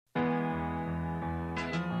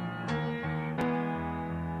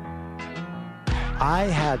I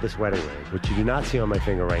had this wedding ring, which you do not see on my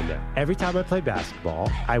finger right now. Every time I played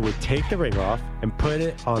basketball, I would take the ring off and put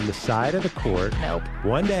it on the side of the court. Nope.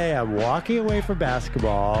 One day, I'm walking away from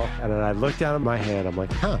basketball, and then I look down at my hand. I'm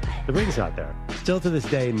like, the ring's not there. Still to this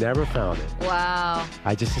day, never found it. Wow.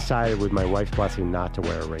 I just decided with my wife's blessing not to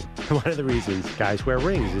wear a ring. One of the reasons guys wear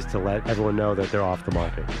rings is to let everyone know that they're off the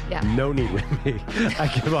market. Yeah. No need with me. I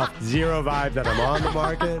give off zero vibe that I'm on the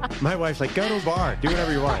market. My wife's like, go to a bar. Do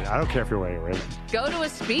whatever you want. I don't care if you're wearing a ring. Go to a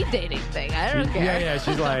speed dating thing. I don't care. Yeah.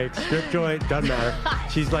 She's like, strip joint, doesn't matter.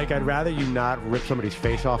 She's like, I'd rather you not rip somebody's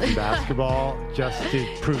face off in basketball just to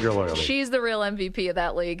prove your loyalty. She's the real MVP of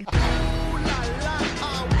that league.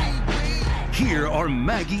 Here are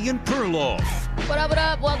Maggie and Perloff. What up, what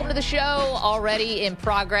up? Welcome to the show. Already in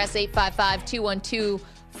progress,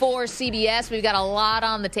 855-212-4CBS. We've got a lot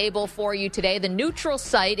on the table for you today. The neutral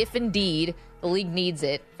site, if indeed the league needs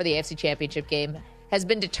it for the AFC Championship game, has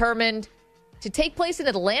been determined to take place in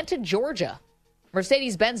Atlanta, Georgia.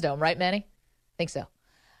 Mercedes-Benz Dome, right, Manny? I think so. I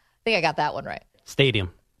think I got that one right.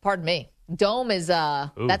 Stadium. Pardon me. Dome is,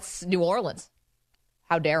 that's New Orleans.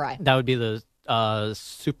 How dare I? That would be the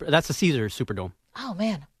that's the Caesars Superdome. Oh,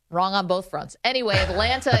 man. Wrong on both fronts. Anyway,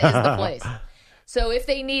 Atlanta is the place. So if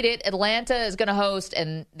they need it, Atlanta is going to host,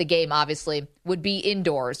 and the game, obviously, would be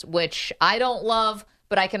indoors, which I don't love,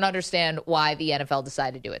 but I can understand why the NFL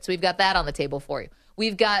decided to do it. So we've got that on the table for you.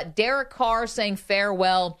 We've got Derek Carr saying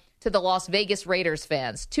farewell to the Las Vegas Raiders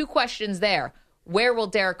fans. Two questions there. Where will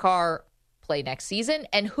Derek Carr play next season,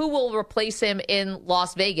 and who will replace him in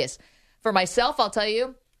Las Vegas? For myself, I'll tell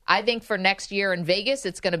you, I think for next year in Vegas,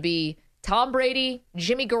 it's going to be Tom Brady,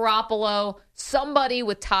 Jimmy Garoppolo, somebody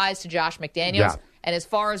with ties to Josh McDaniels. Yeah. And as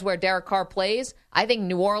far as where Derek Carr plays, I think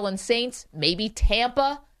New Orleans Saints, maybe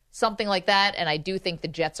Tampa, something like that. And I do think the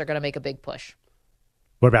Jets are going to make a big push.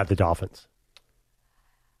 What about the Dolphins?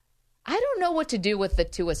 I don't know what to do with the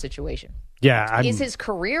Tua situation. Yeah. Is his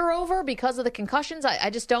career over because of the concussions? I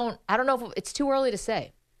just don't know if it's too early to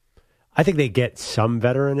say. I think they get some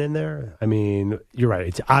veteran in there. I mean, you're right.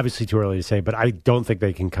 It's obviously too early to say, but I don't think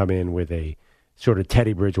they can come in with a sort of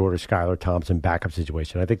Teddy Bridgewater, Skylar Thompson backup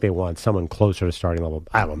situation. I think they want someone closer to starting level.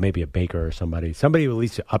 I don't know, maybe a Baker or somebody with at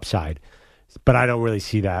least upside. But I don't really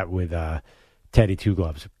see that with Teddy Two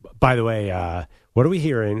Gloves. By the way, what are we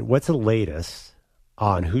hearing? What's the latest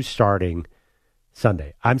on who's starting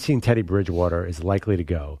Sunday? I'm seeing Teddy Bridgewater is likely to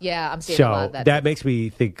go. Yeah, I'm seeing a lot of that. So that makes me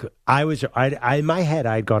think. I in my head,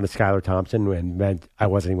 I'd gone to Skylar Thompson and meant I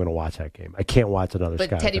wasn't even going to watch that game. I can't watch another. But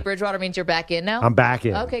Skylar. Teddy Bridgewater means you're back in now? I'm back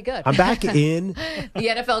in. Okay, good. I'm back in. The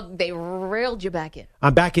NFL, they railed you back in.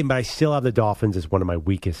 I'm back in, but I still have the Dolphins as one of my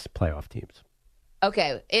weakest playoff teams.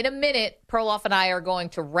 Okay, in a minute, Perloff and I are going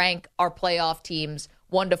to rank our playoff teams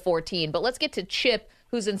 1 to 14. But let's get to Chip,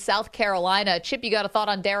 who's in South Carolina. Chip, you got a thought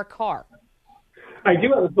on Derek Carr? I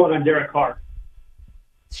do have a thought on Derek Carr.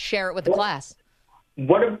 Share it with the class.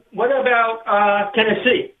 What about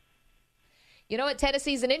Tennessee? You know what?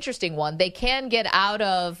 Tennessee's an interesting one. They can get out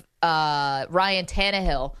of Ryan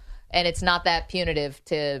Tannehill, and it's not that punitive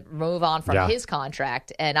to move on from his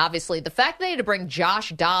contract. And obviously, the fact they had to bring Josh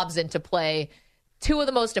Dobbs into play, two of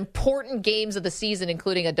the most important games of the season,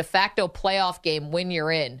 including a de facto playoff game when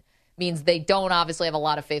you're in, means they don't obviously have a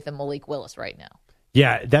lot of faith in Malik Willis right now.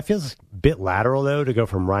 Yeah, that feels a bit lateral, though, to go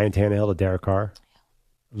from Ryan Tannehill to Derek Carr.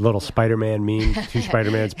 Little Spider-Man meme, two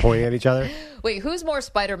Spider-Mans pointing at each other. Wait, who's more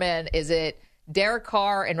Spider-Man? Is it Derek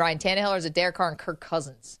Carr and Ryan Tannehill, or is it Derek Carr and Kirk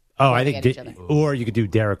Cousins? Oh, I think, or you could do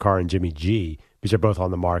Derek Carr and Jimmy G, because they're both on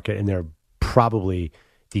the market, and they're probably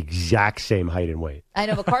the exact same height and weight. I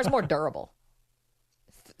know, but Carr's more durable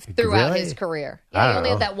throughout his career. Yeah, he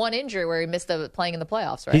only had that one injury where he missed playing in the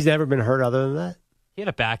playoffs, right? He's never been hurt other than that? He had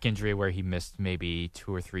a back injury where he missed maybe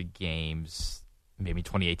 2 or 3 games, maybe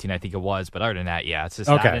 2018, I think it was. But other than that, yeah, it's just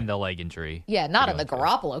that and the leg injury. Yeah, not in the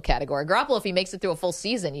Garoppolo category. Garoppolo, if he makes it through a full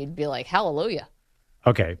season, you'd be like, hallelujah.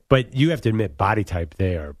 Okay, but you have to admit, body type,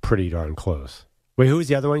 they are pretty darn close. Wait, who was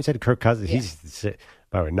the other one you said? Kirk Cousins? Yeah. He's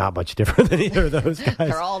not much different than either of those guys.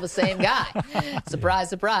 They're all the same guy. Surprise,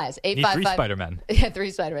 surprise. 855 3 Spider-Men. Yeah,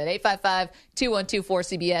 3 Spider-Men.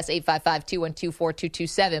 855-212-4CBS,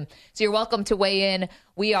 855-212-4227. So you're welcome to weigh in.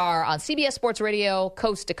 We are on CBS Sports Radio,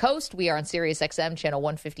 coast to coast. We are on Sirius XM, channel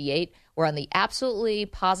 158. We're on the absolutely,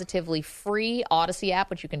 positively free Odyssey app,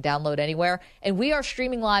 which you can download anywhere. And we are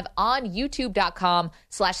streaming live on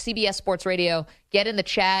youtube.com/CBS Sports Radio. Get in the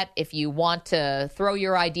chat if you want to throw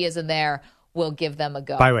your ideas in there. We'll give them a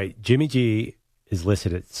go. By the way, Jimmy G is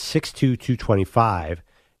listed at 6'2", 225.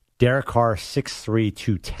 Derek Carr, 6'3",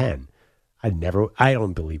 210. I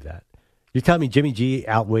don't believe that. You're telling me Jimmy G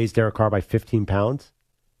outweighs Derek Carr by 15 pounds?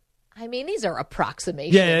 I mean, these are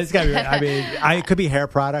approximations. Yeah, it's got to be. I mean, it could be hair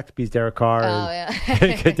product, because Derek Carr. Oh, yeah.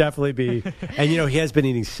 It could definitely be. And, he has been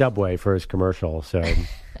eating Subway for his commercial, so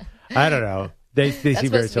I don't know. They That's seem very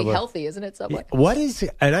supposed to be similar. healthy, isn't it, Subway? What is,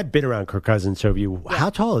 and I've been around Kirk Cousins, so how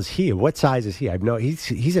tall is he? What size is he? I know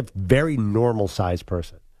he's a very normal sized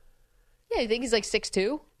person. Yeah, you think he's like 6'2"?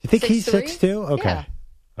 You think he's 6'2"? Okay. Yeah.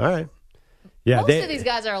 All right. Yeah, Most of these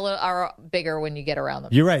guys are bigger when you get around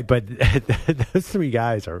them. You're right, but those three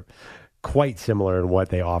guys are quite similar in what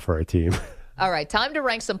they offer a team. All right, time to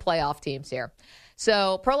rank some playoff teams here.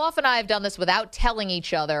 So Perloff and I have done this without telling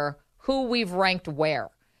each other who we've ranked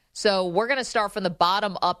where. So we're going to start from the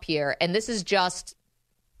bottom up here, and this is just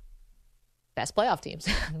best playoff teams.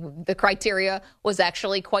 The criteria was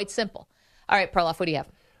actually quite simple. All right, Perloff, what do you have?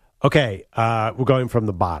 Okay, we're going from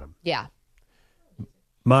the bottom. Yeah.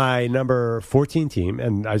 My number 14 team,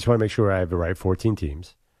 and I just want to make sure I have the right 14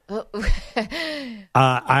 teams.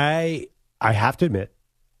 I have to admit,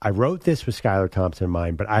 I wrote this with Skylar Thompson in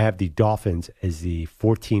mind, but I have the Dolphins as the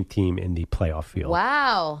 14th team in the playoff field.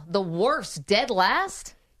 Wow, the worst, dead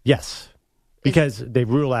last? Yes, because they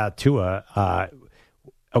rule out Tua.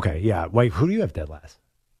 Okay, yeah. Wait, who do you have dead last?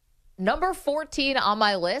 Number 14 on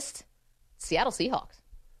my list, Seattle Seahawks.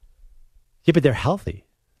 Yeah, but they're healthy.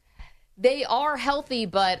 They are healthy,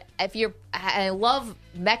 but I love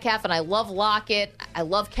Metcalf and I love Lockett. I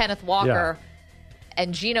love Kenneth Walker. Yeah.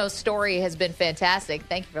 And Gino's story has been fantastic.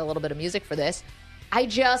 Thank you for a little bit of music for this. I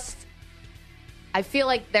feel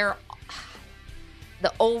like the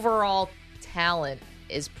overall talent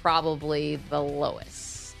is probably the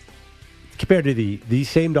lowest. Compared to the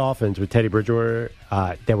same Dolphins with Teddy Bridgewater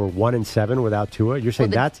that were 1-7 without Tua, you're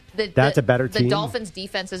saying that's a better team? The Dolphins'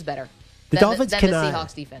 defense is better than the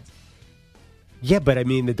Seahawks' defense. Yeah, but I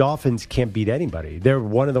mean, the Dolphins can't beat anybody. They're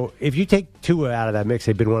one of the. If you take Tua out of that mix,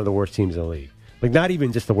 they've been one of the worst teams in the league. Like, not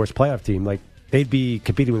even just the worst playoff team. Like, they'd be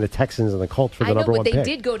competing with the Texans and the Colts for the number one pick. I know, but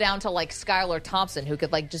they did go down to, like, Skylar Thompson, who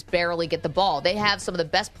could, like, just barely get the ball. They have some of the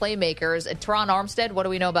best playmakers. And Teron Armstead, what do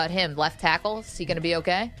we know about him? Left tackle? Is he going to be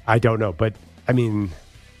okay? I don't know. But, I mean,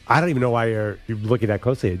 I don't even know why you're looking that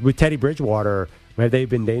closely. With Teddy Bridgewater, have they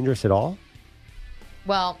been dangerous at all?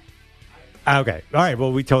 Well... Okay. All right.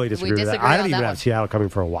 Well, we totally disagree with that. I don't even have Seattle coming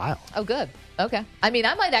for a while. Oh, good. Okay. I mean,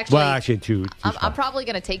 I might actually... Well, actually, two I'm probably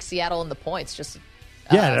going to take Seattle in the points. Just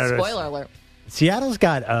spoiler alert. Seattle's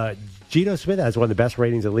got Geno Smith has one of the best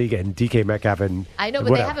ratings in the league, and DK Metcalf. And I know,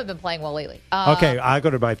 but they haven't been playing well lately. Okay. I'll go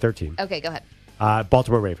to my 13. Okay, go ahead.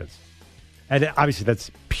 Baltimore Ravens. And obviously, that's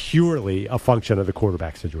purely a function of the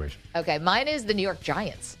quarterback situation. Okay. Mine is the New York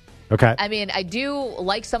Giants. Okay. I mean, I do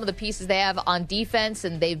like some of the pieces they have on defense,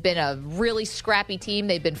 and they've been a really scrappy team.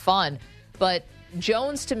 They've been fun. But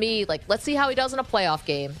Jones, to me, like, let's see how he does in a playoff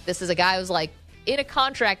game. This is a guy who's, like, in a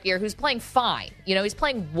contract year who's playing fine. You know, he's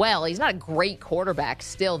playing well. He's not a great quarterback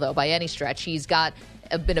still, though, by any stretch. He's got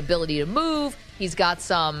an ability to move. He's got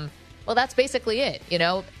some... Well, that's basically it, you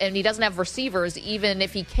know? And he doesn't have receivers. Even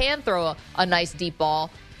if he can throw a nice deep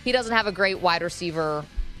ball, he doesn't have a great wide receiver,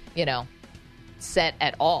 you know, set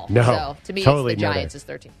at all. No, so to me, totally it's the Giants is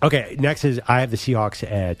 13. Okay, next is I have the Seahawks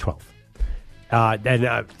at 12. And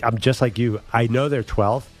I'm just like you. I know they're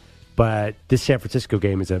 12th, but this San Francisco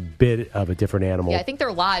game is a bit of a different animal. Yeah, I think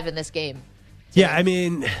they're live in this game. Yeah, I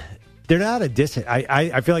mean, they're not a distant.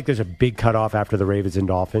 I feel like there's a big cutoff after the Ravens and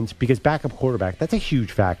Dolphins because backup quarterback, that's a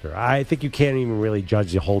huge factor. I think you can't even really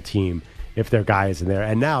judge the whole team if their guy isn't there.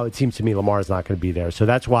 And now it seems to me Lamar's not going to be there. So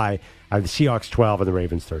that's why I have the Seahawks 12 and the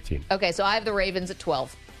Ravens 13. Okay, so I have the Ravens at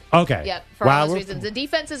 12. Okay. Yep, for all those reasons. The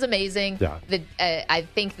defense is amazing. Yeah. I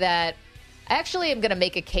think that I actually am going to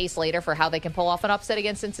make a case later for how they can pull off an upset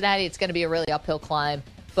against Cincinnati. It's going to be a really uphill climb.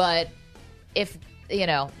 But if, you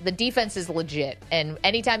know, the defense is legit. And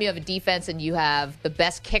anytime you have a defense and you have the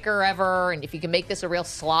best kicker ever, and if you can make this a real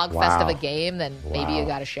slog fest of a game, then maybe you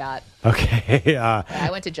got a shot. Okay. I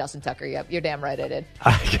went to Justin Tucker. Yep, you're damn right I did.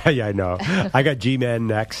 Yeah, I know. I got G-Men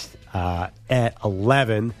next at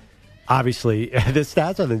 11. Obviously, the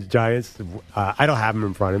stats on the Giants, I don't have them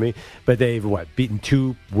in front of me, but they've, beaten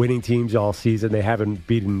 2 winning teams all season. They haven't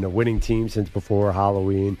beaten a winning team since before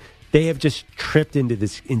Halloween. They have just tripped into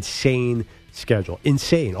this insane schedule.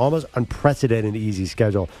 Insane, almost unprecedented easy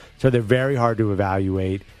schedule. So they're very hard to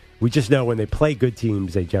evaluate. We just know when they play good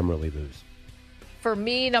teams, they generally lose. For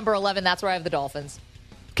me, number 11, that's where I have the Dolphins.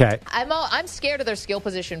 Okay. I'm scared of their skill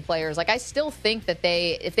position players. Like, I still think that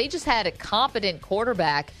if they just had a competent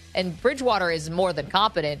quarterback, and Bridgewater is more than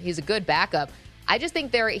competent, he's a good backup. I just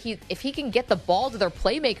think if he can get the ball to their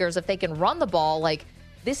playmakers, if they can run the ball, like,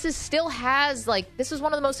 this is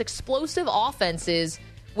one of the most explosive offenses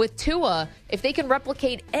with Tua, if they can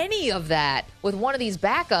replicate any of that with one of these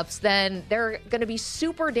backups, then they're going to be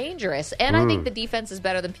super dangerous. And I think the defense is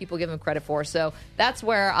better than people give them credit for. So that's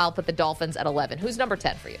where I'll put the Dolphins at 11. Who's number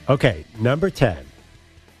 10 for you? Okay, number 10.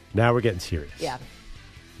 Now we're getting serious. Yeah.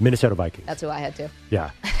 Minnesota Vikings. That's who I had too.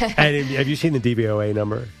 Yeah. And have you seen the DVOA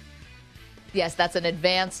number? Yes, that's an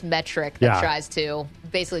advanced metric that tries to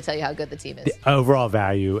basically tell you how good the team is. The overall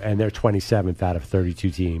value, and they're 27th out of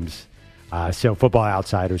 32 teams. So Football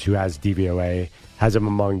Outsiders, who has DVOA, has them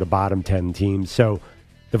among the bottom 10 teams. So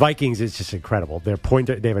the Vikings is just incredible. They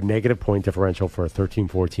have a negative point differential for a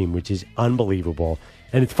 13-14, which is unbelievable.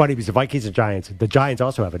 And it's funny because the Vikings and Giants, the Giants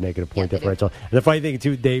also have a negative point differential. And the funny thing,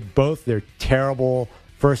 too, they're terrible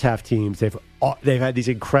first-half teams. They've had these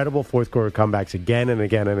incredible fourth-quarter comebacks again and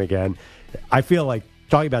again and again. I feel like,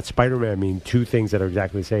 talking about Spider-Man, I mean two things that are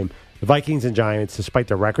exactly the same. The Vikings and Giants, despite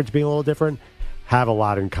their records being a little different, have a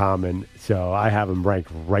lot in common. So I have them ranked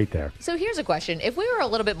right there. So here's a question. If we were a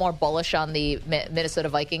little bit more bullish on the Minnesota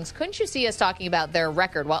Vikings, couldn't you see us talking about their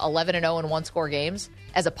record, 11-0 in one-score games,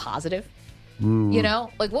 as a positive? You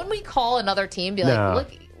know? Like, when we call another team, be like, look...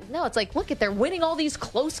 No, it's like, look, they're winning all these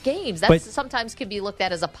close games. That sometimes can be looked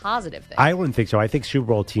at as a positive thing. I wouldn't think so. I think Super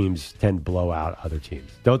Bowl teams tend to blow out other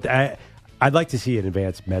teams. I'd like to see an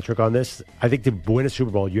advanced metric on this. I think to win a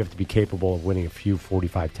Super Bowl, you have to be capable of winning a few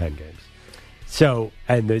 45-10 games. So,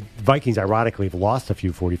 and the Vikings, ironically, have lost a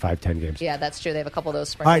few 45-10 games. Yeah, that's true. They have a couple of those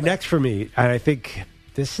sprinkled. All right, next for me, and I think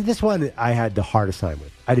this one I had the hardest time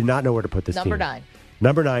with. I did not know where to put this Number team. 9.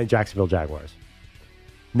 Number 9, Jacksonville Jaguars.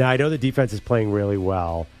 Now, I know the defense is playing really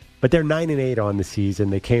well, but they're 9-8 on the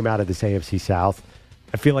season. They came out of this AFC South.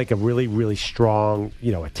 I feel like a really, really strong,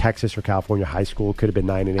 a Texas or California high school could have been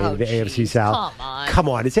 9-8 in the AFC South. Come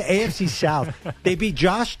on. It's the AFC South. They beat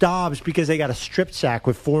Josh Dobbs because they got a strip sack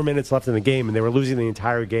with 4 minutes left in the game, and they were losing the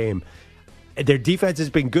entire game. Their defense has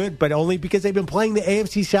been good, but only because they've been playing the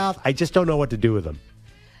AFC South. I just don't know what to do with them.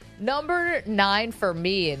 Number 9 for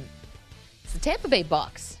me, and it's the Tampa Bay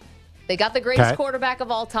Bucks. They got the greatest quarterback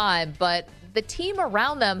of all time, but the team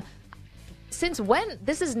around them,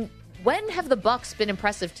 when have the Bucs been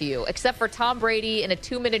impressive to you, except for Tom Brady in a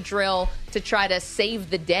 2-minute drill to try to save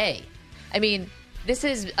the day? I mean, this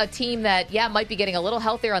is a team that, might be getting a little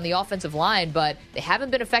healthier on the offensive line, but they haven't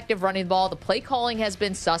been effective running the ball. The play calling has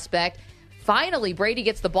been suspect. Finally, Brady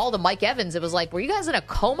gets the ball to Mike Evans. It was like, were you guys in a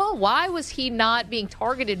coma? Why was he not being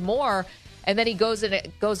targeted more? And then he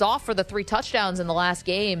goes off for the 3 touchdowns in the last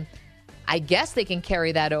game. I guess they can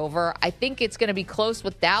carry that over. I think it's going to be close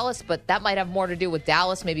with Dallas, but that might have more to do with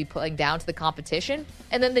Dallas maybe playing down to the competition.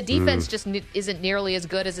 And then the defense just isn't nearly as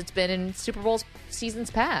good as it's been in Super Bowl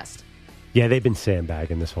seasons past. Yeah, they've been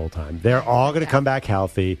sandbagging this whole time. They're all going to come back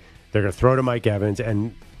healthy. They're going to throw to Mike Evans,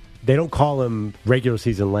 and they don't call him regular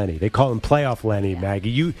season Lenny. They call him playoff Lenny,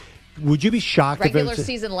 Maggie. Would you be shocked regular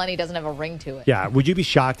season Lenny doesn't have a ring to it? Yeah, would you be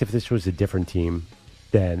shocked if this was a different team?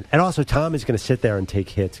 And also, Tom is going to sit there and take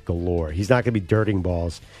hits galore. He's not going to be dirting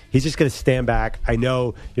balls. He's just going to stand back. I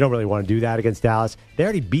know you don't really want to do that against Dallas. They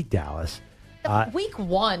already beat Dallas. Week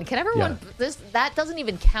 1. Can everyone... That doesn't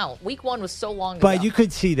even count. Week 1 was so long ago. But you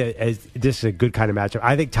could see that as this is a good kind of matchup.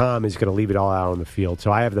 I think Tom is going to leave it all out on the field.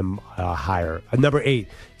 So I have them higher. Number 8.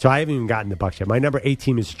 So I haven't even gotten the Bucs yet. My number 8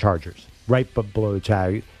 team is the Chargers. Right below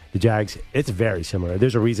the Jags. It's very similar.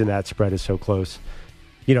 There's a reason that spread is so close.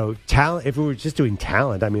 Talent, if we were just doing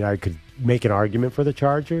talent, I mean, I could make an argument for the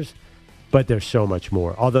Chargers, but there's so much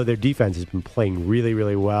more. Although their defense has been playing really,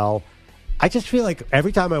 really well. I just feel like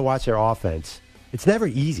every time I watch their offense, it's never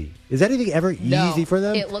easy. Is anything ever easy for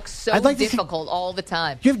them? It looks so difficult all the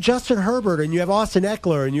time. You have Justin Herbert, and you have Austin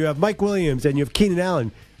Eckler, and you have Mike Williams, and you have Keenan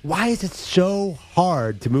Allen. Why is it so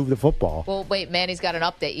hard to move the football? Well, wait, Manny's got an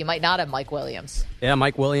update. You might not have Mike Williams. Yeah,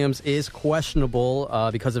 Mike Williams is questionable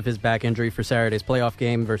because of his back injury for Saturday's playoff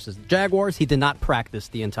game versus the Jaguars. He did not practice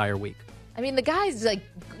the entire week. I mean, the guy's like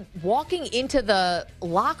walking into the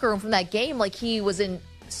locker room from that game like he was in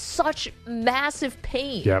such massive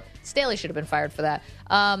pain. Yep. Staley should have been fired for that.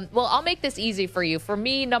 Well, I'll make this easy for you. For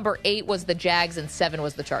me, number 8 was the Jags and 7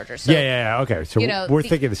 was the Chargers. So, yeah. Okay, so we're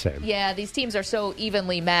thinking the same. Yeah, these teams are so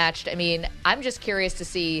evenly matched. I mean, I'm just curious to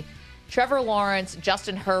see Trevor Lawrence,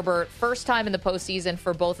 Justin Herbert, first time in the postseason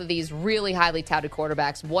for both of these really highly touted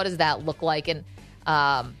quarterbacks. What does that look like? And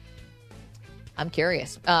I'm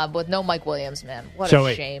curious. With no Mike Williams, man. What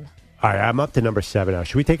a shame. All right, I'm up to number 7 now.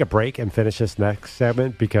 Should we take a break and finish this next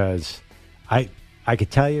segment? Because I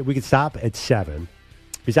could tell you we could stop at 7.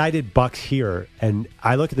 Because I did Bucs here, and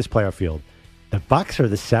I look at this playoff field. The Bucs are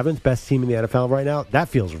the 7th best team in the NFL right now. That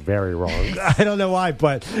feels very wrong. I don't know why,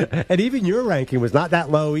 and even your ranking was not that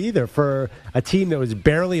low either for a team that was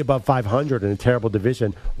barely above 500 in a terrible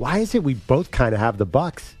division. Why is it we both kind of have the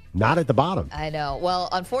Bucs not at the bottom? I know. Well,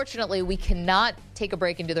 unfortunately, we cannot take a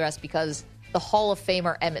break and do the rest because the Hall of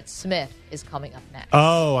Famer Emmitt Smith is coming up next.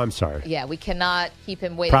 Oh, I'm sorry. Yeah, we cannot keep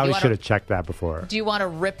him waiting. Probably should have checked that before. Do you want to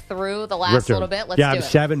rip through the last little bit? Let's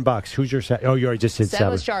do it. $7. Who's your Oh, you already just said 7.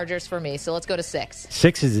 7 was Chargers for me, so let's go to 6.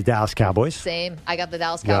 6 is the Dallas Cowboys. Same. I got the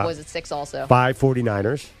Dallas Cowboys at 6 also. 5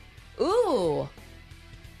 49ers. Ooh.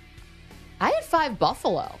 I had 5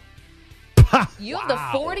 Buffalo. You have the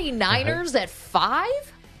 49ers at 5?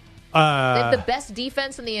 They have the best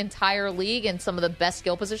defense in the entire league and some of the best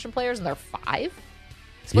skill position players, and they're 5?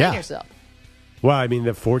 Explain yourself. Well, I mean,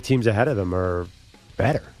 the 4 teams ahead of them are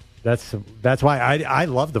better. That's why I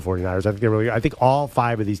love the 49ers. I think they're really. I think all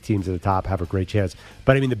 5 of these teams at the top have a great chance.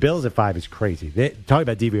 But I mean, the Bills at 5 is crazy. Talking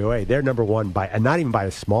about DVOA, they're number 1 by, and not even by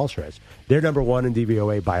a small stretch. They're number 1 in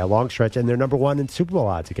DVOA by a long stretch, and they're number 1 in Super Bowl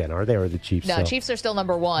odds again, are they? Or the Chiefs? No, still? Chiefs are still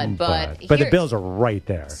number 1, but the Bills are right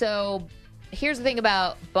there. So here's the thing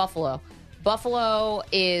about Buffalo. Buffalo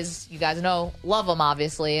is, you guys know, love them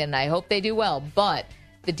obviously, and I hope they do well. But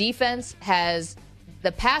the defense has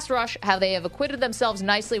the pass rush, how they have acquitted themselves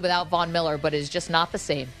nicely without Von Miller, but it is just not the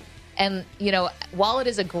same. And, you know, while it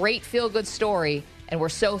is a great feel-good story, and we're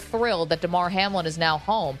so thrilled that DeMar Hamlin is now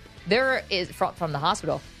home, there is, from the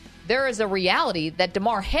hospital, there is a reality that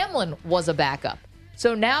DeMar Hamlin was a backup.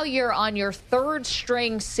 So now you're on your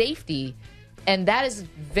 3rd-string safety, and that is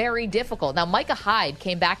very difficult. Now, Micah Hyde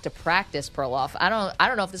came back to practice, Perloff. I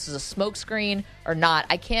don't know if this is a smokescreen or not.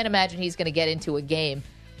 I can't imagine he's going to get into a game.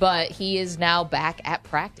 But he is now back at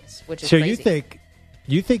practice, which is crazy. So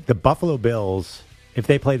you think the Buffalo Bills, if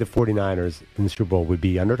they play the 49ers in the Super Bowl, would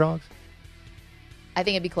be underdogs? I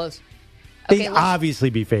think it'd be close. They'd obviously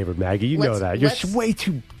be favored, Maggie. You know that. You're way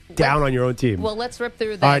too down on your own team. Well, let's rip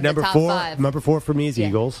through All right, the top 5. Number 4 for me is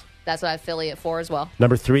Eagles. That's what I have Philly at 4 as well.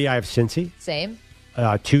 Number 3, I have Cincy. Same.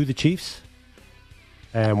 2, the Chiefs.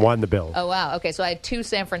 And 1, the Bills. Oh, wow. Okay, so I had 2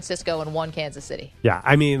 San Francisco and 1 Kansas City. Yeah,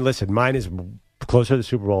 I mean, listen, mine is closer to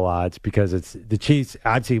Super Bowl odds because it's the Chiefs.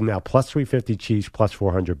 I'd see them now plus 350 Chiefs, plus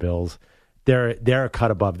 400 Bills. They're a cut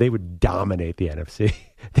above. They would dominate the NFC.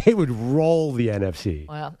 They would roll the NFC.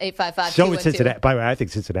 Wow. 855-212. So is Cincinnati. By the way, I think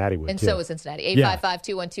Cincinnati would, and too. So is Cincinnati.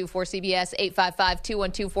 855-212-4CBS,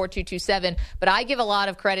 855-212-4227. But I give a lot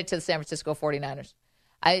of credit to the San Francisco 49ers.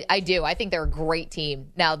 I do. I think they're a great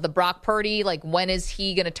team. Now, the Brock Purdy, like, when is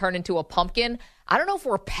he going to turn into a pumpkin? I don't know if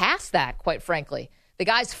we're past that, quite frankly. The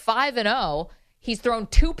guy's 5-0. He's thrown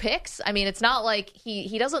 2 picks. I mean, it's not like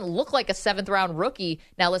he doesn't look like a 7th-round rookie.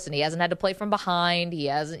 Now, listen, he hasn't had to play from behind. He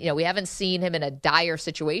hasn't, we haven't seen him in a dire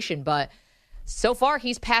situation, but so far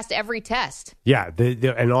he's passed every test. Yeah,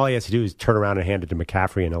 and all he has to do is turn around and hand it to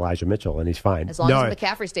McCaffrey and Elijah Mitchell, and he's fine. As long as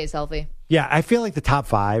McCaffrey stays healthy. Yeah, I feel like the top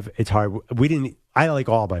 5, it's hard. I like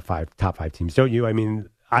all my top 5 teams, don't you? I mean,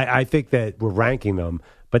 I think that we're ranking them,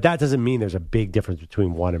 but that doesn't mean there's a big difference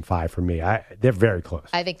between 1 and 5 for me. They're very close.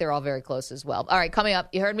 I think they're all very close as well. All right, coming up,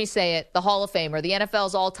 you heard me say it, the Hall of Famer, the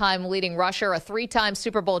NFL's all-time leading rusher, a 3-time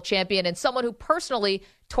Super Bowl champion, and someone who personally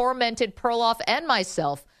tormented Perloff and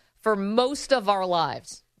myself for most of our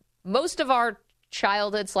lives, most of our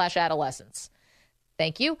childhood/adolescence.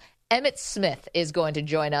 Thank you. Emmitt Smith is going to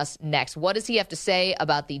join us next. What does he have to say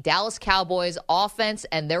about the Dallas Cowboys offense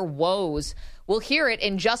and their woes? We'll hear it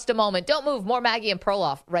in just a moment. Don't move. More Maggie and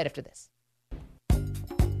Perloff right after this.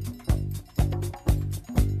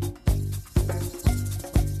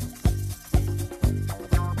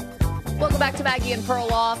 Welcome back to Maggie and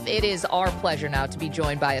Perloff. It is our pleasure now to be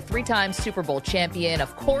joined by a 3-time Super Bowl champion,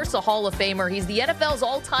 of course, a Hall of Famer. He's the NFL's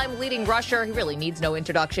all-time leading rusher. He really needs no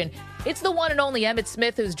introduction. It's the one and only Emmitt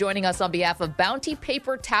Smith who's joining us on behalf of Bounty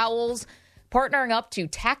Paper Towels, partnering up to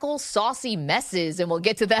tackle saucy messes, and we'll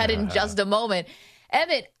get to that in just a moment.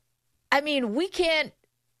 Emmitt, I mean, we can't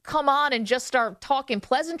come on and just start talking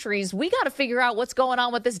pleasantries. We got to figure out what's going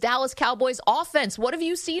on with this Dallas Cowboys offense. What have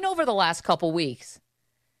you seen over the last couple weeks?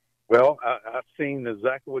 Well, I've seen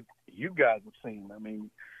exactly what you guys have seen. I mean,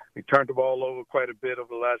 we turned the ball over quite a bit over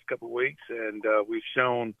the last couple of weeks, and we've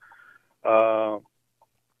shown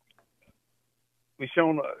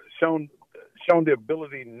the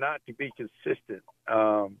ability not to be consistent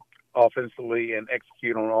offensively and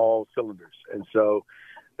execute on all cylinders. And so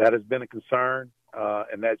that has been a concern,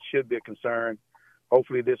 and that should be a concern.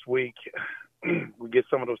 Hopefully this week we get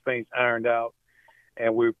some of those things ironed out,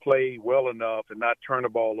 and we play well enough and not turn the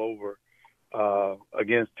ball over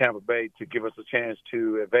against Tampa Bay to give us a chance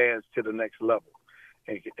to advance to the next level.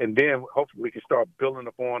 and then hopefully we can start building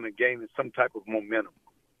upon and gaining some type of momentum.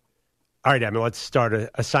 All right, Evan, let's start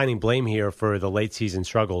assigning blame here for the late season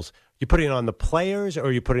struggles. You putting it on the players or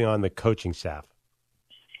are you putting it on the coaching staff?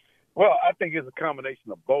 Well, I think it's a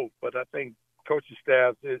combination of both, but I think coaching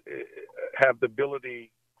staffs have the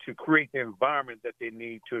ability to create the environment that they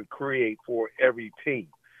need to create for every team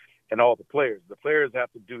and all the players. The players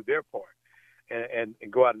have to do their part and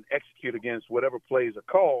go out and execute against whatever plays are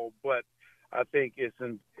called, but I think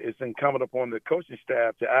it's incumbent upon the coaching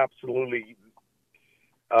staff to absolutely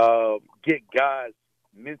get guys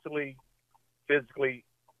mentally, physically,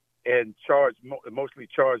 and emotionally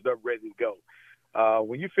charged up, ready to go.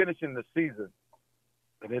 When you finish in the season,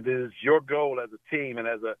 and it is your goal as a team and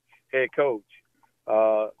as a head coach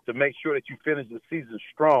to make sure that you finish the season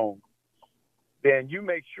strong, then you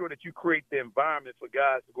make sure that you create the environment for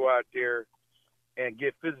guys to go out there and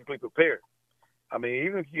get physically prepared. I mean,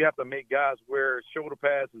 even if you have to make guys wear shoulder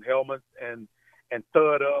pads and helmets and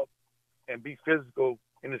thud up and be physical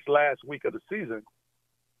in this last week of the season,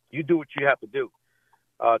 you do what you have to do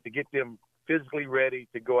to get them physically ready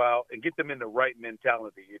to go out and get them in the right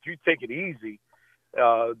mentality. If you take it easy,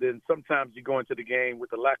 then sometimes you go into the game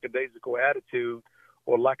with a lackadaisical attitude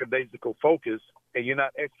or lackadaisical focus, and you're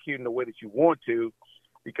not executing the way that you want to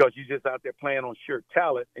because you're just out there playing on sheer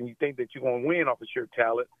talent and you think that you're going to win off of sheer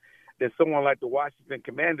talent. Then someone like the Washington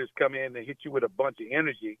Commanders come in and hit you with a bunch of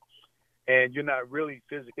energy, and you're not really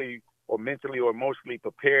physically or mentally or emotionally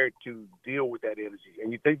prepared to deal with that energy.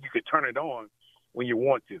 And you think you could turn it on when you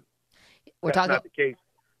want to. That's not the case.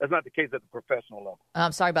 That's not the case at the professional level.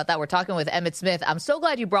 I'm sorry about that. We're talking with Emmitt Smith. I'm so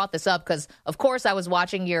glad you brought this up because, of course, I was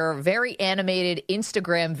watching your very animated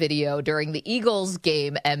Instagram video during the Eagles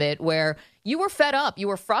game, Emmitt, where you were fed up. You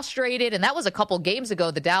were frustrated, and that was a couple games ago.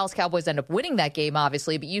 The Dallas Cowboys ended up winning that game,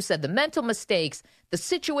 obviously, but you said the mental mistakes, the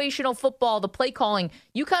situational football, the play calling,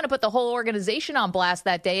 you kind of put the whole organization on blast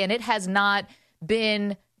that day, and it has not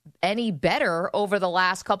been any better over the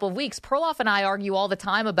last couple of weeks. Perloff and I argue all the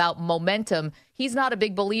time about momentum. He's not a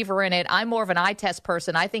big believer in it. I'm more of an eye test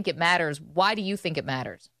person. I think it matters. Why do you think it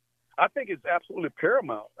matters? I think it's absolutely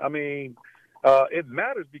paramount. I mean, it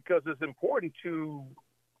matters because it's important to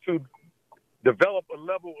develop a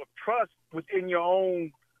level of trust within your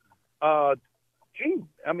own team.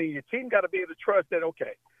 I mean, your team got to be able to trust that,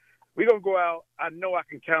 okay, we're going to go out. I know I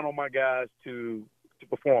can count on my guys to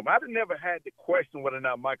perform. I've never had to question whether or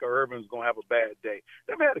not Michael Irvin was going to have a bad day.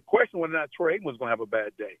 Never had to question whether or not Troy Aikman was going to have a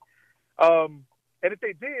bad day. And if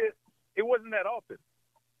they did, it wasn't that often.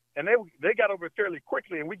 And they got over it fairly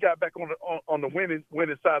quickly, and we got back on the winning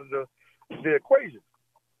side of the equation.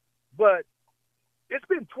 But it's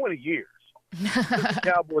been 20 years since the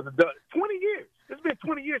Cowboys have done it. 20 years. It's been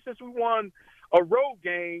 20 years since we won a road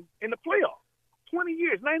game in the playoffs. 20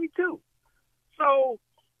 years, 92. So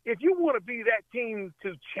if you want to be that team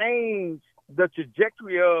to change the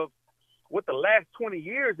trajectory of what the last 20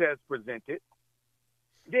 years has presented,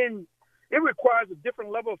 then it requires a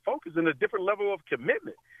different level of focus and a different level of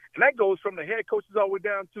commitment. And that goes from the head coaches all the way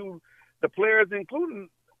down to the players, including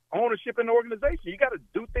ownership and the organization. You got to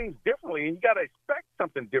do things differently, and you got to expect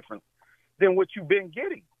something different than what you've been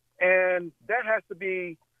getting. And that has to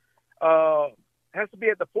be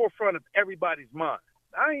at the forefront of everybody's mind.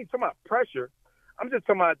 I ain't talking about pressure. I'm just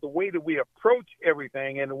talking about the way that we approach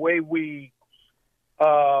everything and the way we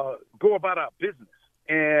go about our business.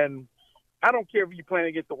 And I don't care if you're playing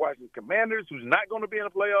against the Washington Commanders, who's not going to be in the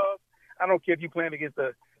playoffs. I don't care if you're playing against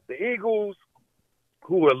the Eagles,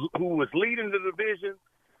 who was leading the division.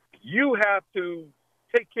 You have to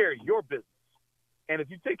take care of your business. And if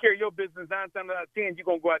you take care of your business 9 times out of 10, you're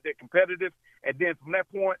going to go out there competitive. And then from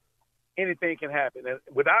that point, anything can happen. And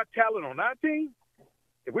with our talent on our team,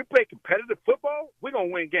 if we play competitive football, we're going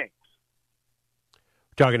to win games.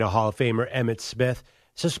 We're talking to Hall of Famer Emmitt Smith.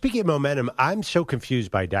 So speaking of momentum, I'm so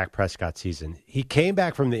confused by Dak Prescott's season. He came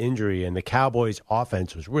back from the injury, and the Cowboys'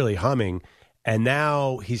 offense was really humming, and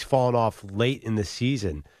now he's fallen off late in the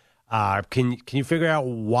season. Can you figure out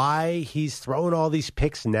why he's throwing all these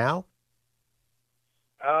picks now?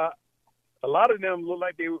 A lot of them look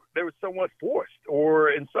like they were somewhat forced,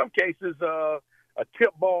 or in some cases, a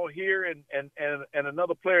tip ball here and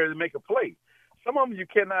another player to make a play. Some of them you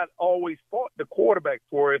cannot always fault the quarterback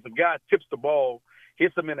for. If a guy tips the ball,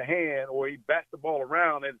 hits him in the hand, or he bats the ball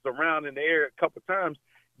around and it's around in the air a couple of times,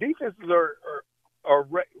 defenses are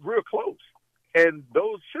real close, and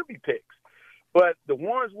those should be picks. But the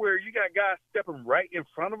ones where you got guys stepping right in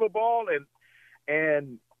front of a ball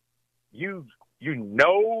and you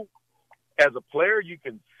know as a player you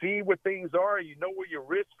can see what things are, you know where your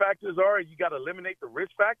risk factors are, and you got to eliminate the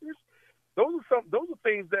risk factors. Those are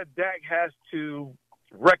things that Dak has to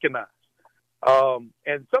recognized.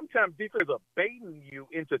 And sometimes defenses are baiting you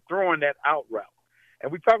into throwing that out route.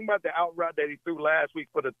 And we're talking about the out route that he threw last week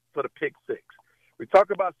for the pick six. We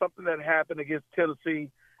talk about something that happened against Tennessee,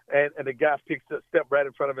 and the guy stepped right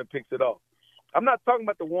in front of him and picks it off. I'm not talking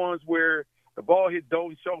about the ones where the ball hit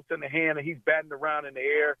Dalton Schultz in the hand and he's batting around in the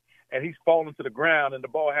air and he's falling to the ground and the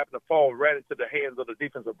ball happened to fall right into the hands of the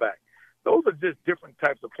defensive back. Those are just different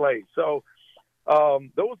types of plays. So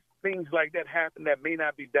those things like that happen that may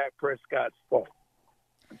not be Dak Prescott's fault.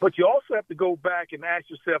 But you also have to go back and ask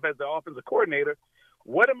yourself as the offensive coordinator,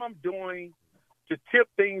 what am I doing to tip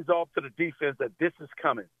things off to the defense that this is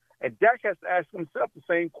coming? And Dak has to ask himself the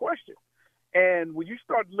same question. And when you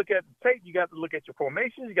start to look at the tape, you got to look at your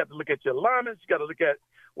formations, you got to look at your alignments, you got to look at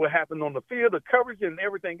what happened on the field, the coverage and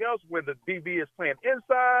everything else, whether the DB is playing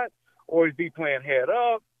inside or is he playing head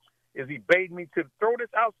up? Is he baiting me to throw this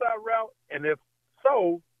outside route? And if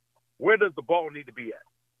so, where does the ball need to be at?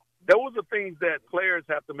 Those are things that players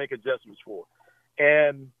have to make adjustments for.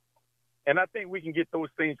 And I think we can get those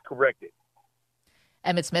things corrected.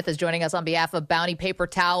 Emmitt Smith is joining us on behalf of Bounty Paper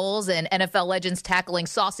Towels and NFL Legends Tackling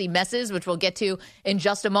Saucy Messes, which we'll get to in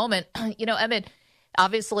just a moment. Emmitt,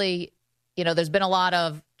 obviously, there's been a lot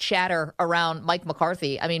of chatter around Mike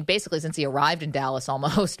McCarthy. I mean, basically since he arrived in Dallas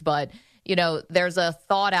almost. But, there's a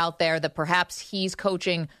thought out there that perhaps he's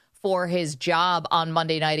coaching for his job on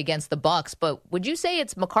Monday night against the Bucs. But would you say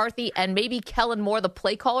it's McCarthy and maybe Kellen Moore, the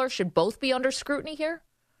play caller, should both be under scrutiny here?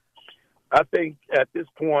 I think at this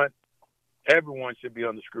point, everyone should be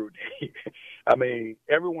under scrutiny. I mean,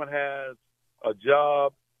 everyone has a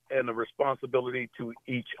job and a responsibility to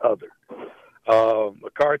each other.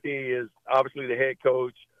 McCarthy is obviously the head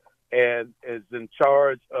coach and is in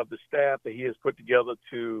charge of the staff that he has put together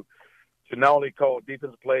to not only call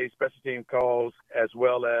defensive plays, special team calls, as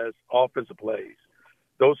well as offensive plays.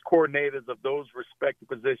 Those coordinators of those respective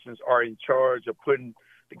positions are in charge of putting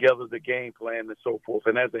together the game plan and so forth.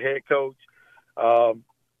 And as a head coach,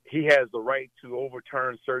 he has the right to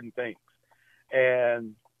overturn certain things.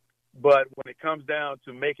 But when it comes down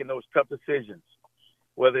to making those tough decisions,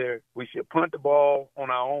 whether we should punt the ball on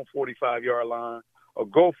our own 45-yard line or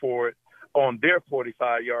go for it on their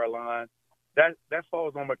 45-yard line, that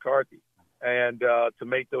falls on McCarthy and to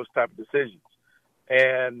make those type of decisions.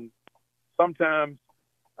 And sometimes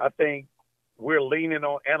I think we're leaning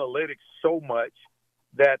on analytics so much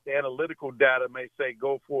that the analytical data may say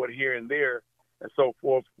go for it here and there and so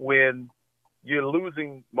forth, when you're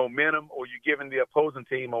losing momentum or you're giving the opposing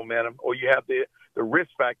team momentum or you have the risk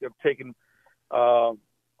factor of taking or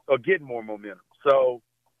getting more momentum. So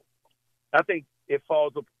I think it's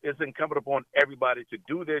incumbent upon everybody to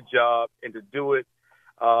do their job and to do it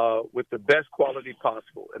with the best quality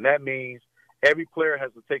possible. And that means every player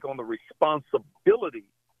has to take on the responsibility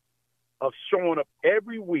of showing up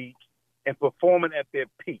every week and performing at their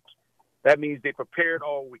peak. That means they prepared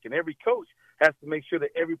all week. And every coach has to make sure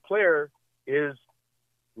that every player is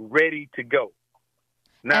ready to go.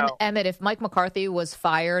 Now, and Emmitt, if Mike McCarthy was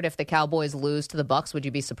fired, if the Cowboys lose to the Bucs, would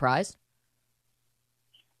you be surprised?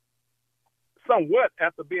 Somewhat,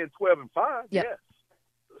 after being 12-5, yep. Yes.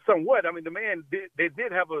 Somewhat. I mean, the man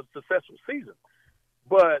did have a successful season,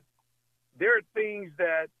 but there are things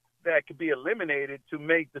that could be eliminated to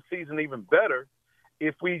make the season even better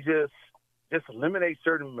if we just eliminate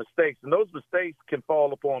certain mistakes. And those mistakes can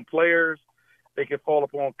fall upon players. They can fall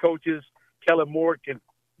upon coaches. Kellen Moore can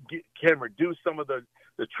reduce some of the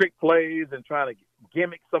trick plays and trying to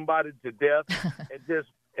gimmick somebody to death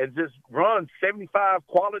and just run 75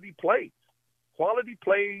 quality plays. Quality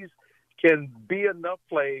plays can be enough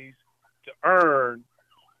plays to earn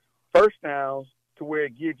first downs to where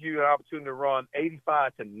it gives you an opportunity to run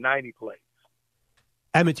 85 to 90 plays.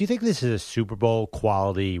 Emmitt, do you think this is a Super Bowl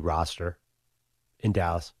quality roster in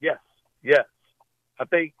Dallas? Yes. I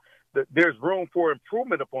think that there's room for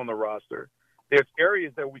improvement upon the roster. There's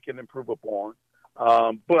areas that we can improve upon.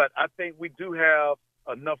 But I think we do have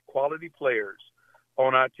enough quality players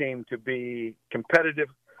on our team to be competitive,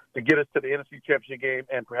 to get us to the NFC Championship game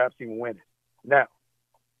and perhaps even win it. Now,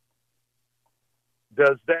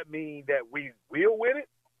 does that mean that we will win it?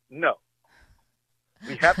 No.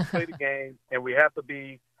 We have to play the game, and we have to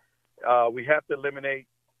eliminate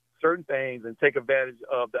certain things and take advantage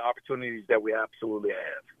of the opportunities that we absolutely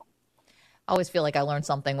have. I always feel like I learned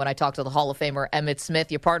something when I talk to the Hall of Famer Emmitt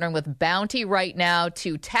Smith. You're partnering with Bounty right now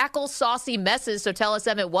to tackle saucy messes. So tell us,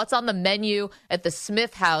 Emmitt, what's on the menu at the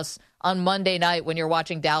Smith House on Monday night when you're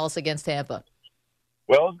watching Dallas against Tampa?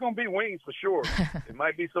 Well, it's going to be wings for sure. It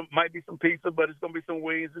might be some pizza, but it's going to be some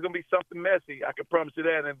wings. It's going to be something messy. I can promise you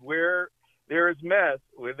that. And where there is a mess,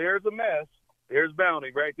 There's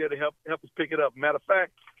bounty right there to help us pick it up. Matter of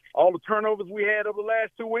fact, all the turnovers we had over the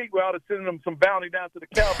last 2 weeks, we ought to send them some bounty down to the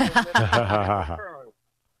Cowboys.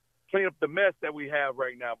 Clean up the mess that we have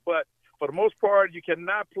right now. But for the most part, you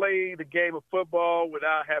cannot play the game of football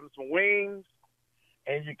without having some wings,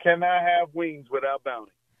 and you cannot have wings without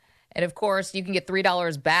bounty. And, of course, you can get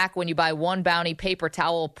 $3 back when you buy one Bounty paper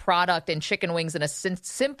towel product and chicken wings in a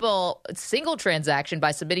single transaction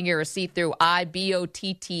by submitting your receipt through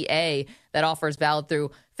IBOTTA. That offer is valid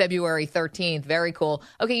through February 13th. Very cool.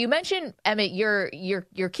 Okay, you mentioned, Emmett,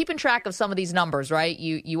 you're keeping track of some of these numbers, right?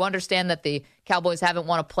 You understand that the Cowboys haven't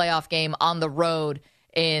won a playoff game on the road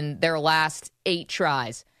in their last 8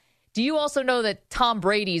 tries. Do you also know that Tom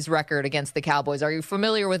Brady's record against the Cowboys? Are you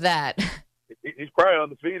familiar with that? He's probably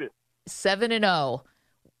undefeated. 7-0.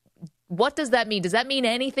 What does that mean? Does that mean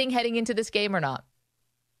anything heading into this game or not?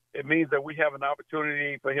 It means that we have an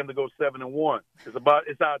opportunity for him to go 7-1.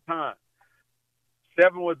 It's our time.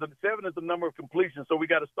 7 is the number of completion, so we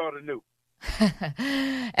got to start anew.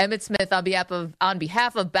 Emmett Smith on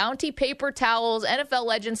behalf of Bounty Paper Towels, NFL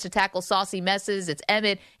legends to tackle saucy messes. It's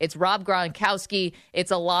Emmett. It's Rob Gronkowski. It's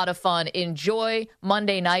a lot of fun. Enjoy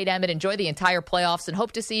Monday night, Emmett. Enjoy the entire playoffs, and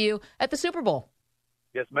hope to see you at the Super Bowl.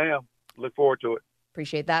 Yes, ma'am. Look forward to it.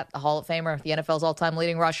 Appreciate that. The Hall of Famer, the NFL's all-time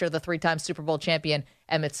leading rusher, the 3-time Super Bowl champion,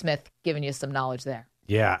 Emmett Smith, giving you some knowledge there.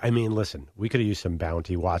 Yeah, I mean, listen, we could have used some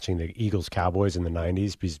bounty watching the Eagles-Cowboys in the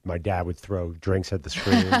 90s because my dad would throw drinks at the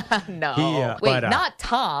screen. No. Wait, not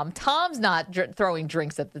Tom. Tom's not throwing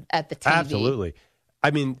drinks at the TV. Absolutely.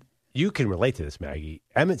 I mean, you can relate to this, Maggie.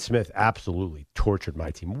 Emmett Smith absolutely tortured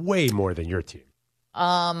my team way more than your team.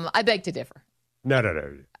 I beg to differ. No.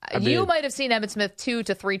 I mean, you might have seen Emmett Smith 2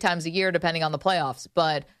 to 3 times a year, depending on the playoffs,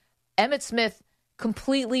 but Emmett Smith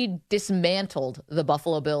completely dismantled the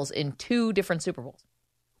Buffalo Bills in 2 different Super Bowls.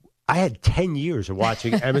 I had 10 years of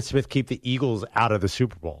watching Emmett Smith keep the Eagles out of the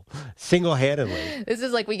Super Bowl single-handedly. This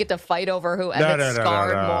is like we get to fight over who Emmett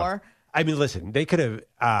scarred more. I mean, listen, they could have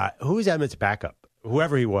who was Emmett's backup?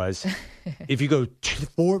 Whoever he was. If you go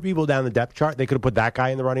 4 people down the depth chart, they could have put that guy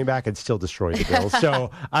in the running back and still destroyed the Bills.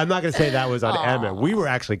 So I'm not going to say that was on Emmett. We were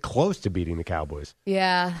actually close to beating the Cowboys.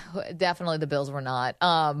 Yeah, definitely the Bills were not.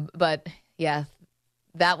 But, yeah,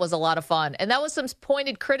 that was a lot of fun. And that was some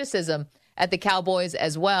pointed criticism at the Cowboys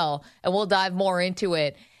as well. And we'll dive more into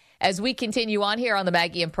it as we continue on here on the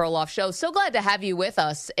Maggie and Perloff Show. So glad to have you with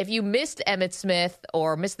us. If you missed Emmett Smith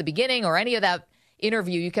or missed the beginning or any of that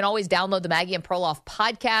interview, you can always download the Maggie and Perloff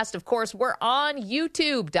podcast. Of course, we're on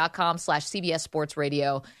youtube.com/CBS Sports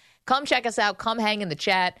Radio. Come check us out. Come hang in the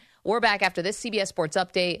chat. We're back after this CBS Sports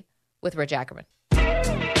Update with Rich Ackerman.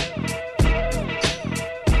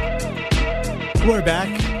 We're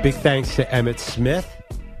back. Big thanks to Emmett Smith.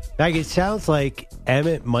 Maggie, it sounds like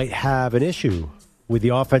Emmett might have an issue with the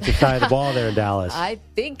offensive side of the ball there in Dallas. I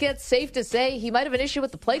think it's safe to say he might have an issue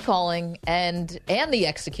with the play calling and the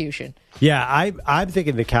execution. Yeah, I'm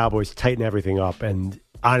thinking the Cowboys tighten everything up. And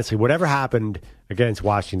honestly, whatever happened against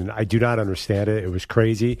Washington, I do not understand it. It was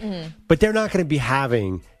crazy. Mm-hmm. But they're not going to be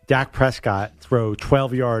having Dak Prescott throw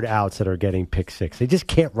 12-yard outs that are getting pick six. They just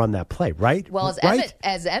can't run that play, right? Well,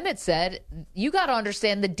 as Emmett said, you got to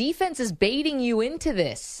understand the defense is baiting you into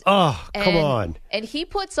this. Oh, come on. And he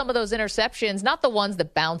put some of those interceptions, not the ones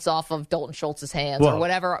that bounce off of Dalton Schultz's hands or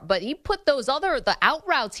whatever, but he put the out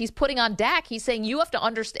routes he's putting on Dak. He's saying you have to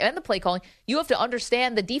understand, and the play calling, you have to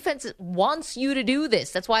understand the defense wants you to do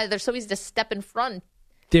this. That's why they're so easy to step in front.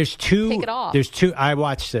 There's two. Pick it off. There's two.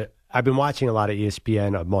 I've been watching a lot of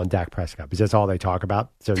ESPN on Dak Prescott because that's all they talk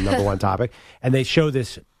about. It's their number one topic. And they show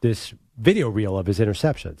this video reel of his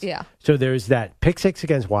interceptions. Yeah. So there's that pick six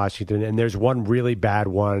against Washington, and there's one really bad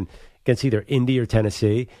one against either Indy or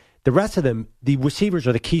Tennessee. The rest of them, the receivers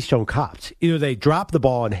are the Keystone Cops. Either they drop the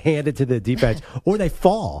ball and hand it to the defense, or they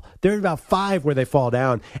fall. There's about 5 where they fall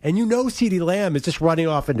down. And CeeDee Lamb is just running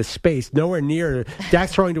off into space, nowhere near.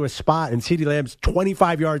 Dak's throwing to a spot, and CeeDee Lamb's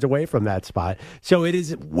 25 yards away from that spot. So it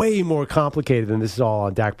is way more complicated than this is all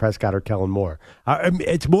on Dak Prescott or Kellen Moore.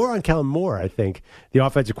 It's more on Kellen Moore, I think, the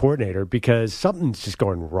offensive coordinator, because something's just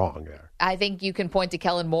going wrong there. I think you can point to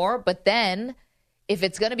Kellen Moore, but then if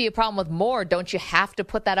it's going to be a problem with Moore, don't you have to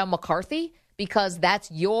put that on McCarthy? Because that's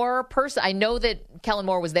your person. I know that Kellen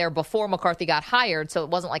Moore was there before McCarthy got hired, so it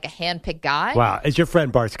wasn't like a hand-picked guy. Wow. As your friend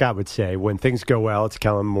Bart Scott would say, when things go well, it's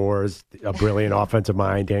Kellen Moore's a brilliant offensive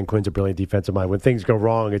mind. Dan Quinn's a brilliant defensive mind. When things go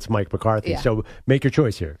wrong, it's Mike McCarthy. Yeah. So make your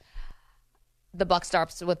choice here. The buck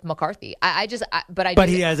starts with McCarthy. But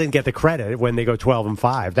he doesn't get the credit when they go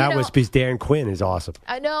 12-5. That was because Dan Quinn is awesome.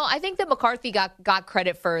 I know. I think that McCarthy got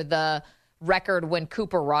credit for the record when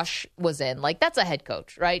Cooper Rush was in. Like, that's a head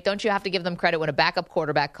coach, right? Don't you have to give them credit when a backup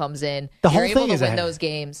quarterback comes in? You're able to win those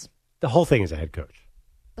games. The whole thing is a head coach.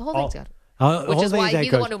 The whole thing's got it. Which is why he's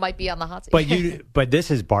the one who might be on the hot seat. But this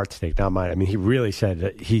is Bart's take, not mine. I mean, he really said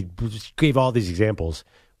that he gave all these examples.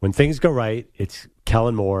 When things go right, it's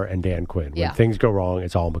Kellen Moore and Dan Quinn. When things go wrong,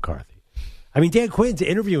 it's all McCarthy. I mean, Dan Quinn's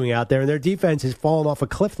interviewing out there, and their defense has fallen off a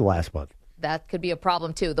cliff the last month. That could be a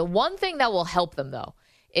problem, too. The one thing that will help them, though,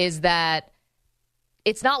 is that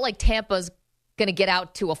it's not like Tampa's going to get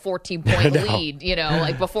out to a 14-point lead,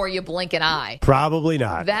 like before you blink an eye. Probably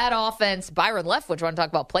not. That offense, Byron Leftwich, want to talk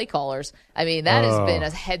about play callers. I mean, that has been a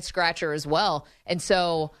head-scratcher as well. And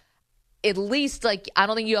so at least, I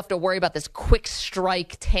don't think you have to worry about this quick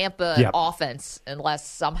strike Tampa offense unless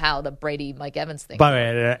somehow the Brady, Mike Evans thing. By the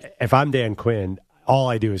way, if I'm Dan Quinn, all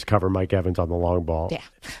I do is cover Mike Evans on the long ball. Yeah.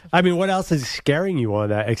 I mean, what else is scaring you on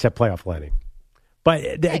that except playoff landing? But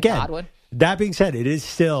again, Godwin. That being said, it is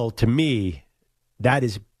still, to me, that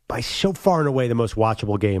is by so far and away the most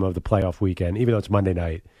watchable game of the playoff weekend, even though it's Monday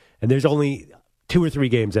night. And there's only 2 or 3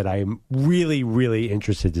 games that I am really, really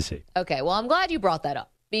interested to see. Okay, well, I'm glad you brought that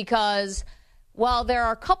up because while there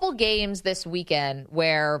are a couple games this weekend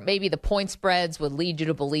where maybe the point spreads would lead you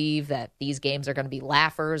to believe that these games are going to be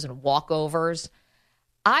laughers and walkovers,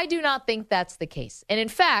 I do not think that's the case. And in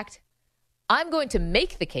fact, I'm going to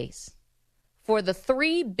make the case for the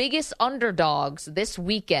 3 biggest underdogs this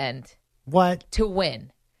weekend to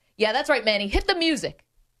win. Yeah, that's right, Manny. Hit the music.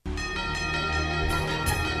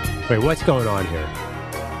 Wait, what's going on here?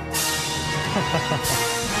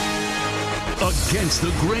 Against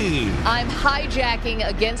the Grain. I'm hijacking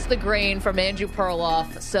Against the Grain from Andrew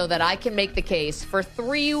Perloff so that I can make the case for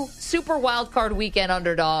 3 Super Wildcard Weekend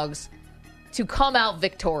underdogs to come out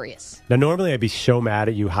victorious. Now, normally I'd be so mad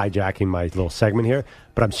at you hijacking my little segment here,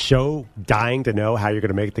 but I'm so dying to know how you're going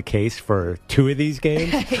to make the case for 2 of these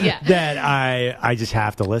games that I just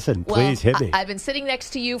have to listen. Please hit me. I've been sitting next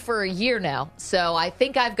to you for a year now, so I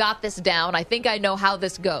think I've got this down. I think I know how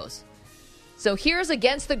this goes. So here's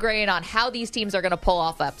Against the Grain on how these teams are going to pull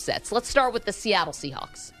off upsets. Let's start with the Seattle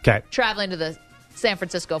Seahawks. Okay. Traveling to the San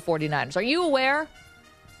Francisco 49ers. Are you aware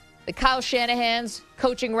that Kyle Shanahan's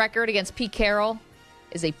coaching record against Pete Carroll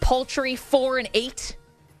is a paltry 4-8?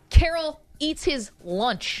 Carroll eats his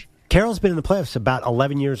lunch. Carroll's been in the playoffs about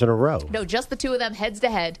 11 years in a row. No, just the 2 of them heads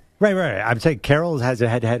to head. Right. I'm saying Carroll has a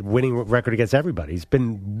head-to-head winning record against everybody. He's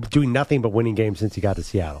been doing nothing but winning games since he got to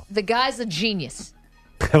Seattle. The guy's a genius.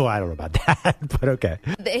 Oh, I don't know about that, but okay.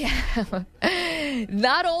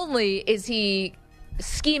 Not only is he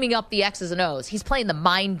scheming up the X's and O's, he's playing the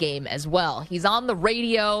mind game as well. He's on the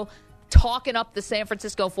radio talking up the San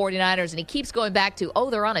Francisco 49ers, and he keeps going back to,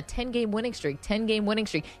 they're on a 10-game winning streak,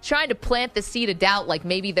 He's trying to plant the seed of doubt like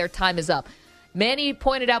maybe their time is up. Manny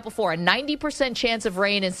pointed out before, a 90% chance of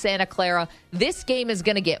rain in Santa Clara. This game is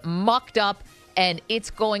going to get mucked up, and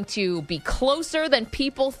it's going to be closer than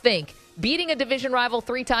people think. Beating a division rival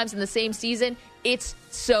 3 times in the same season, it's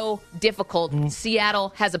so difficult.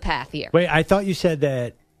 Seattle has a path here. Wait, I thought you said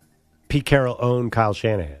that Pete Carroll owned Kyle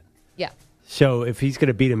Shanahan. Yeah. So if he's going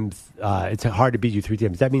to beat him, it's hard to beat you 3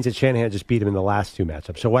 times. That means that Shanahan just beat him in the last 2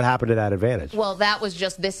 matchups. So what happened to that advantage? Well, that was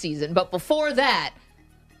just this season. But before that,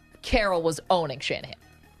 Carroll was owning Shanahan.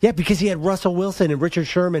 Yeah, because he had Russell Wilson and Richard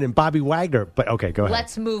Sherman and Bobby Wagner. But okay, go ahead.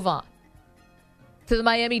 Let's move on to the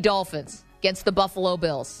Miami Dolphins against the Buffalo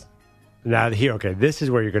Bills. Now, this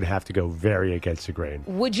is where you're going to have to go very against the grain.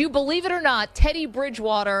 Would you believe it or not, Teddy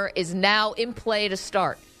Bridgewater is now in play to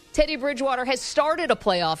start. Teddy Bridgewater has started a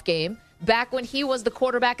playoff game back when he was the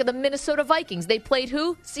quarterback of the Minnesota Vikings. They played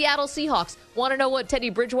who? Seattle Seahawks. Want to know what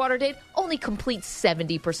Teddy Bridgewater did? Only complete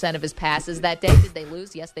 70% of his passes that day. Did they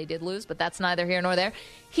lose? Yes, they did lose, but that's neither here nor there.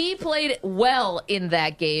 He played well in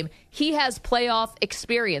that game. He has playoff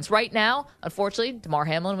experience. Right now, unfortunately, DeMar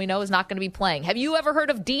Hamlin, we know, is not going to be playing. Have you ever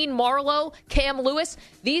heard of Dean Marlowe, Cam Lewis?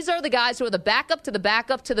 These are the guys who are the backup to the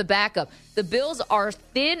backup to the backup. The Bills are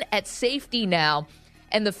thin at safety now.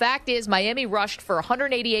 And the fact is, Miami rushed for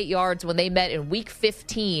 188 yards when they met in Week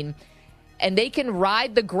 15, and they can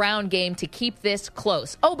ride the ground game to keep this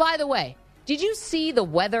close. Oh, by the way, did you see the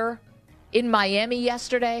weather in Miami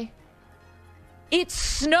yesterday? It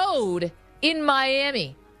snowed in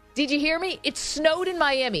Miami. Did you hear me? It snowed in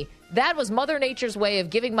Miami. That was Mother Nature's way of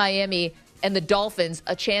giving Miami and the Dolphins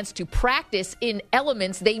a chance to practice in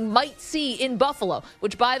elements they might see in Buffalo,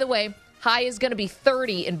 which, by the way, high is going to be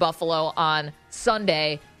 30 in Buffalo on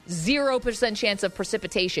Sunday. 0% chance of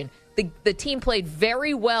precipitation. The team played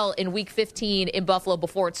very well in Week 15 in Buffalo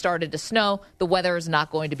before it started to snow. The weather is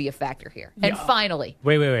not going to be a factor here. And finally.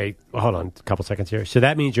 Wait. Hold on a couple seconds here. So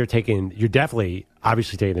that means you're definitely,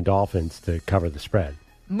 obviously taking the Dolphins to cover the spread.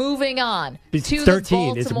 Moving on to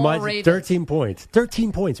 13. the Baltimore Ravens. 13 points.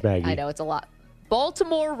 13 points, Maggie. I know, it's a lot.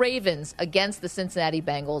 Baltimore Ravens against the Cincinnati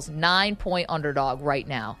Bengals, 9-point underdog right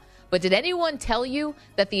now. But did anyone tell you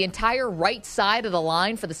that the entire right side of the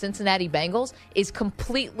line for the Cincinnati Bengals is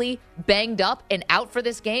completely banged up and out for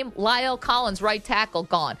this game? La'el Collins, right tackle,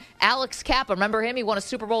 gone. Alex Kappa, remember him? He won a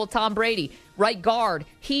Super Bowl with Tom Brady. Right guard,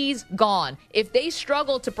 he's gone. If they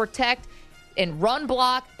struggle to protect and run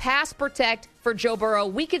block, pass protect for Joe Burrow,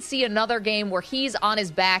 we could see another game where he's on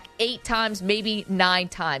his back 8 times, maybe 9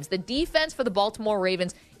 times. The defense for the Baltimore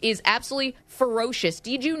Ravens is absolutely ferocious.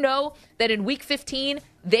 Did you know that in Week 15,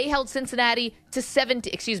 they held Cincinnati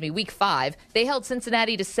to Week 5, they held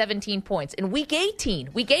Cincinnati to 17 points. In Week 18,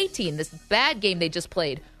 this bad game they just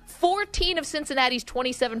played, 14 of Cincinnati's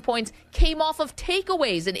 27 points came off of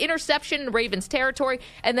takeaways, an interception in Ravens territory,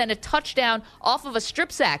 and then a touchdown off of a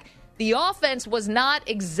strip sack. The offense was not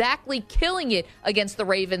exactly killing it against the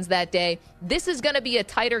Ravens that day. This is going to be a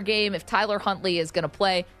tighter game if Tyler Huntley is going to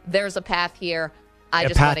play. There's a path here. I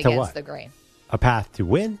just went against the grain. A path to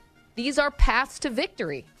win? These are paths to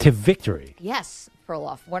victory. To victory? Yes,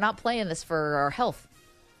 Perloff. We're not playing this for our health.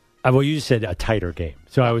 Well, you just said a tighter game.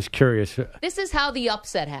 So I was curious. This is how the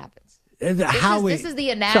upset happens. This is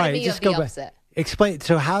the anatomy of the upset. Explain.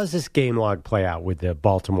 So how does this game log play out with the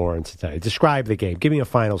Baltimore and Cincinnati? Describe the game. Give me a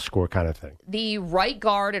final score kind of thing. The right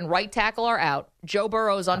guard and right tackle are out. Joe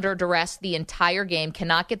Burrow's under duress the entire game,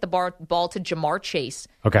 cannot get the ball to Jamar Chase.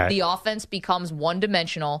 Okay. The offense becomes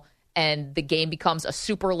one-dimensional, and the game becomes a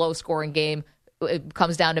super low-scoring game. It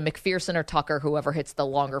comes down to McPherson or Tucker, whoever hits the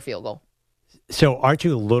longer field goal. So aren't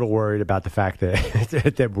you a little worried about the fact that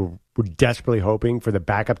that we're desperately hoping for the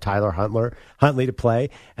backup Tyler Huntley to play,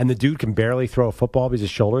 and the dude can barely throw a football because his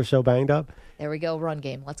shoulder's so banged up? There we go, run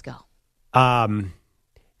game. Let's go.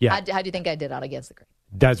 Yeah. How do you think I did out against the grain?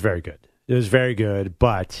 That's very good. It was very good,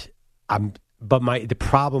 but the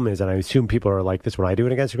problem is, and I assume people are like this when I do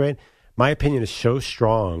it against the grain, my opinion is so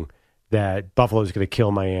strong that Buffalo is going to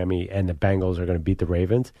kill Miami and the Bengals are going to beat the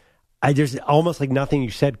Ravens. There's almost like nothing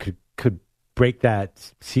you said could break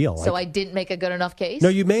that seal. So I didn't make a good enough case? No,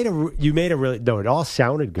 you made a really, no, it all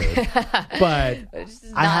sounded good, but it's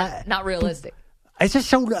just not realistic. It's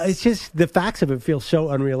just the facts of it feel so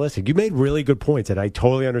unrealistic. You made really good points, and I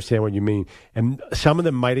totally understand what you mean. And some of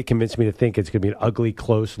them might have convinced me to think it's going to be an ugly,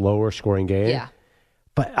 close, lower scoring game. Yeah.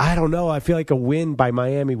 But I don't know. I feel like a win by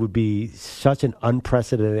Miami would be such an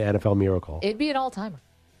unprecedented NFL miracle. It'd be an all-timer.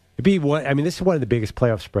 This is one of the biggest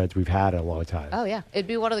playoff spreads we've had in a long time. Oh, yeah. It'd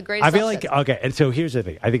be one of the greatest I feel upsets. like, okay, and so here's the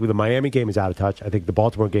thing. I think the Miami game is out of touch. I think the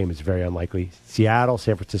Baltimore game is very unlikely. Seattle,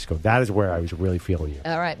 San Francisco, that is where I was really feeling you.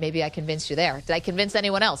 All right, maybe I convinced you there. Did I convince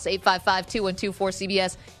anyone else?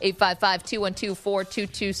 855-212-4CBS,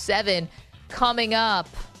 855-212-4227. Coming up,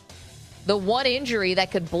 the one injury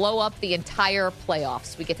that could blow up the entire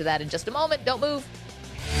playoffs. We get to that in just a moment. Don't move.